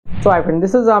So I friend,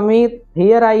 this is Amit.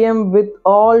 Here I am with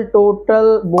all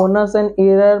total bonus and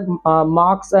error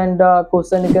marks and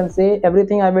question. You can say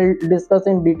everything I will discuss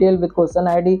in detail with question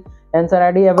ID, answer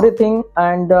ID, everything,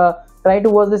 and try to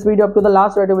watch this video up to the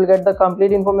last where you will get the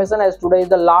complete information, as today is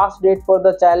the last date for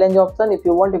the challenge option. If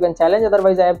you want, you can challenge.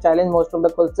 Otherwise, I have challenged most of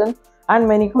the questions, and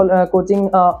many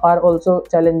coaching are also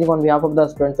challenging on behalf of the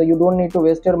student. So you don't need to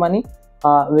waste your money.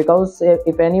 Because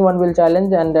if anyone will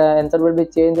challenge and answer will be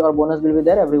changed or bonus will be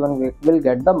there, everyone will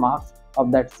get the marks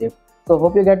of that shift. So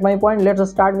hope you get my point. Let's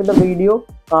start with the video.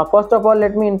 First of all,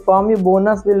 let me inform you,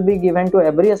 bonus will be given to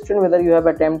every student whether you have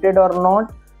attempted or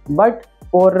not. But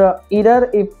for error,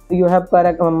 if you have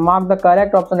marked the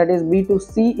correct option, that is B to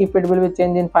C, if it will be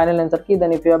changed in final answer key,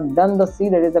 then if you have done the C,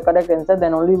 that is the correct answer,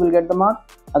 then only you will get the mark.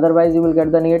 Otherwise you will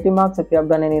get the negative marks if you have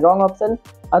done any wrong option.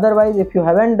 Otherwise, if you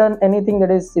haven't done anything, that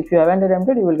is if you haven't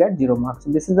attempted, you will get 0 marks.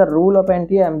 So this is the rule of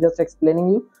NTA. I am just explaining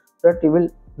you so that you will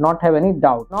not have any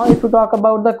doubt. Now if you talk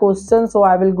about the question, so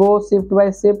I will go shift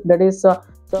by shift. That is so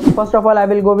first of all, I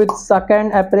will go with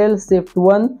 2nd April shift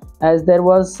 1, as there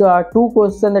was 2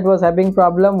 questions that was having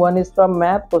problem. One is from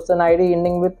math, question ID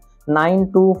ending with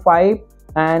 925,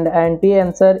 and NTA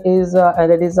answer is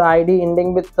that is ID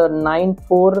ending with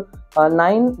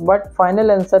 949, but final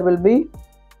answer will be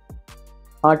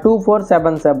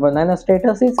 2477, and the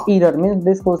status is error, means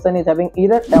this question is having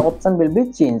error. The option will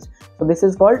be changed, so this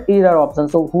is called error option.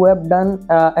 So who have done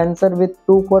answer with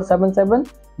 2477,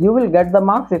 you will get the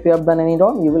marks. If you have done any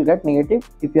wrong, you will get negative.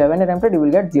 If you haven't attempted, you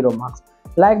will get 0 marks.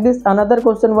 Like this, another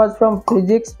question was from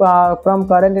physics, from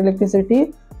current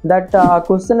electricity. That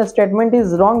question statement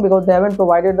is wrong because they haven't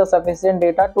provided the sufficient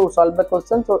data to solve the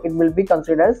question, so it will be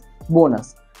considered as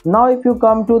bonus. Now if you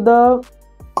come to the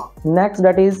next,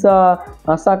 that is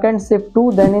second shift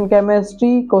 2, then in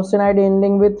chemistry, question ID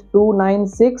ending with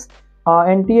 296,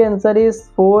 NT answer is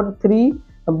 43,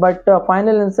 but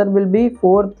final answer will be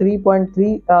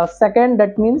 43.3 second.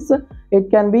 That means it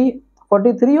can be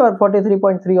 43 or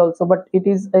 43.3 also, but it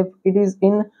is, if it is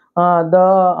in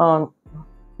the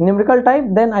numerical type,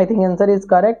 then I think answer is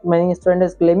correct. Many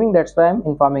students is claiming, that's why I am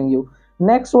informing you.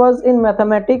 Next was in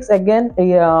mathematics, again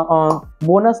a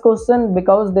bonus question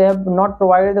because they have not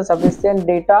provided the sufficient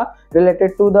data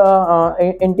related to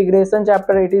the integration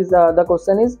chapter. It is the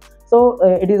question is, so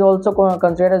it is also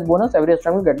considered as bonus. Every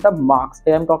student will get the marks.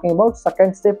 I am talking about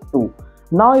second shift 2.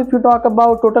 Now if you talk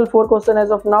about total 4 question as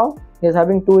of now, is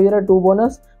having 2 error, 2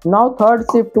 bonus. Now third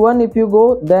shift 1, if you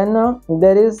go, then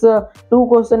there is 2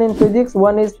 question in physics.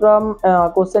 One is from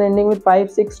question ending with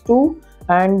 562,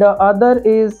 and other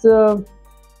is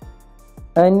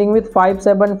ending with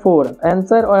 574.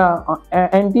 Answer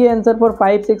NT answer for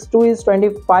 562 is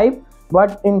 25,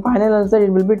 but in final answer it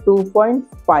will be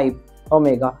 2.5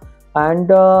 omega. And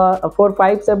for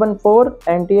 574,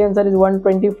 NT answer is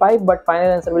 125, but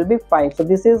final answer will be 5. So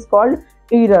this is called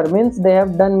error, means they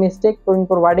have done mistake in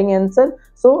providing answer,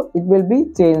 so it will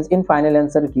be changed in final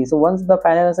answer key. So once the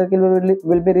final answer key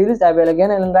will be released, I will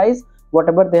again analyze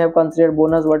whatever they have considered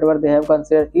bonus, whatever they have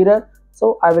considered error.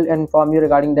 So I will inform you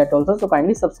regarding that also, so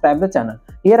kindly subscribe the channel.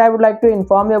 Here I would like to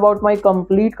inform you about my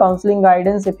complete counseling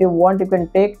guidance. If you want, you can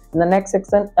take in the next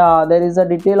section. There is a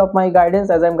detail of my guidance,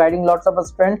 as I am guiding lots of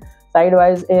students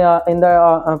sidewise. In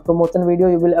the promotion video,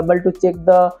 you will able to check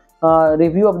the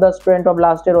review of the student of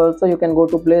last year. Also you can go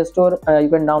to Play Store, you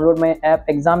can download my app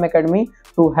Exam Academy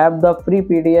to have the free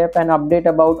PDF and update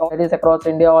about all, that is across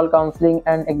India, all counseling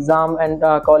and exam and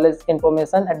college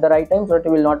information at the right time, so that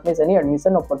you will not miss any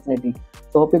admission opportunity.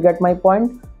 So hope you get my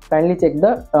point. Kindly check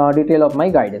the detail of my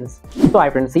guidance. So hi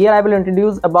friends, here I will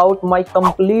introduce about my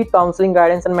complete counseling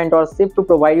guidance and mentorship to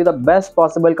provide you the best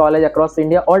possible college across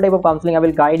India. All type of counseling I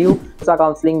will guide you. JOSAA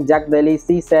Counselling, JAC Delhi,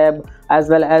 CSAB, as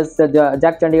well as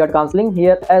JAC Chandigarh Counselling,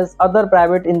 here as other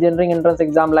private engineering entrance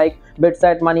exam like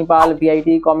BITSAT, Manipal,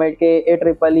 VIT, COMEDK,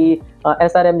 AEEE,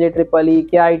 SRMJ EEE,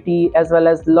 KIT, as well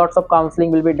as lots of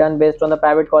counseling will be done based on the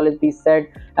private college PSET,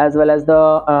 as well as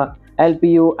the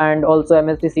LPU and also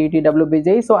MST, CET,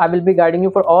 WBJ. So I will be guiding you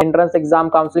for all entrance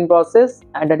exam counseling process,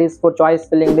 and that is for choice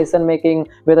filling, decision making,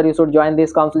 whether you should join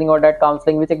this counseling or that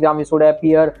counseling, which exam you should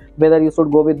appear, whether you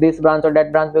should go with this branch or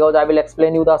that branch, because I will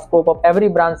explain you the scope of every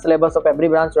branch, syllabus of every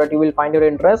branch, so that you will find your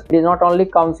interest. It is not only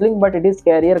counseling, but it is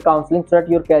career counseling, so that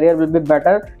your career will be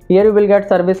better. Here you will get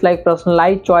service like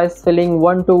personalized choice filling,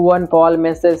 one-to-one call,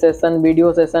 message session,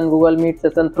 video session, Google Meet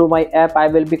session through my app. I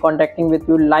will be contacting with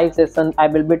you, live session I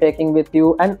will be taking with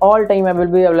you, and all time I will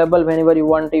be available whenever you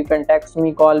want. You can text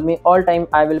me, call me, all time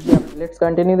I will be available. Let's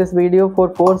continue this video. For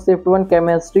 4th shift 1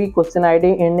 chemistry, question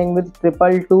ID ending with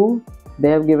 222. They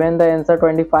have given the answer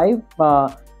 25.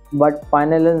 but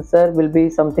final answer will be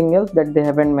something else that they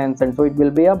haven't mentioned, so it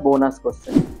will be a bonus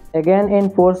question. Again, in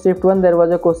 4th shift 1 there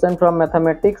was a question from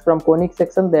mathematics from conic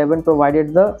section. They haven't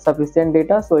provided the sufficient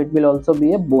data, so it will also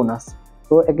be a bonus.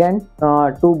 So again,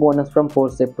 2 bonus from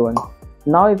 4th shift 1.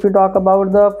 Now if you talk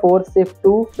about the 4th shift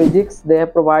 2 physics, they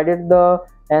have provided the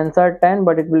answer 10,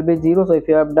 but it will be 0. So if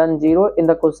you have done 0 in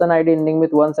the question ID ending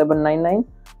with 1799,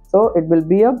 so it will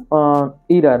be a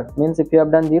error, means if you have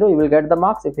done 0 you will get the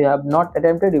marks, if you have not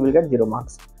attempted you will get 0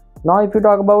 marks. Now if you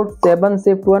talk about 7th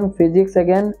shift 1 physics,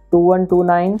 again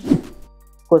 2129,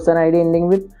 question ID ending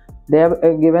with, they have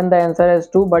given the answer as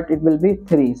 2 but it will be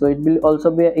 3, so it will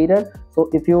also be an error. So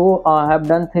if you have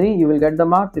done 3 you will get the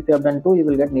marks, if you have done 2 you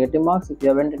will get negative marks, if you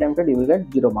haven't attempted you will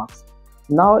get 0 marks.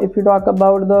 Now if you talk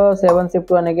about the 7th shift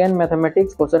 1, again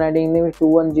mathematics, question ID ending with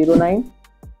 2109.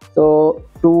 So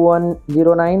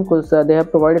 2109, because they have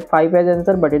provided 5 as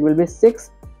answer but it will be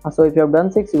 6, so if you have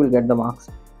done 6 you will get the marks.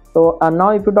 So now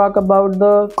if you talk about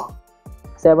the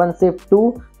 7th shift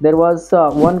 2, there was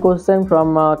one question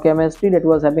from chemistry that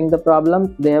was having the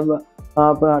problem. They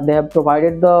have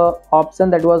provided the option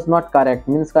that was not correct,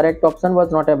 means correct option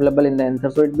was not available in the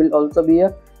answer, so it will also be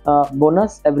a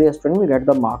bonus. Every student will get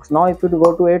the marks. Now if you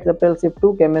go to 8th April shift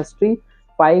 2 chemistry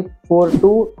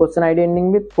 542, question ID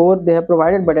ending with 4, they have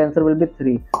provided but answer will be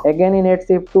 3. Again in 8th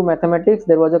shift 2 mathematics,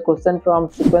 there was a question from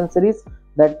sequence series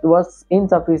that was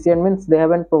insufficient, means they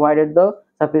haven't provided the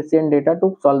sufficient data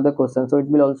to solve the question, so it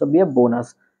will also be a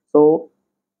bonus. So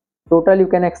total you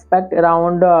can expect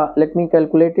around let me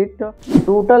calculate it,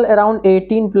 total around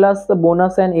 18 plus the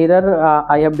bonus and error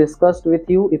I have discussed with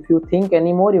you. If you think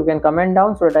any more you can comment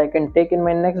down so that I can take in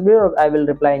my next video, or I will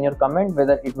reply in your comment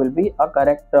whether it will be a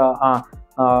correct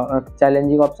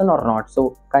challenging option or not.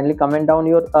 So kindly comment down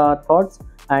your thoughts,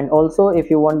 and also if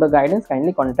you want the guidance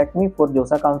kindly contact me for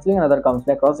JOSAA counseling and other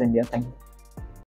counseling across India. Thank you.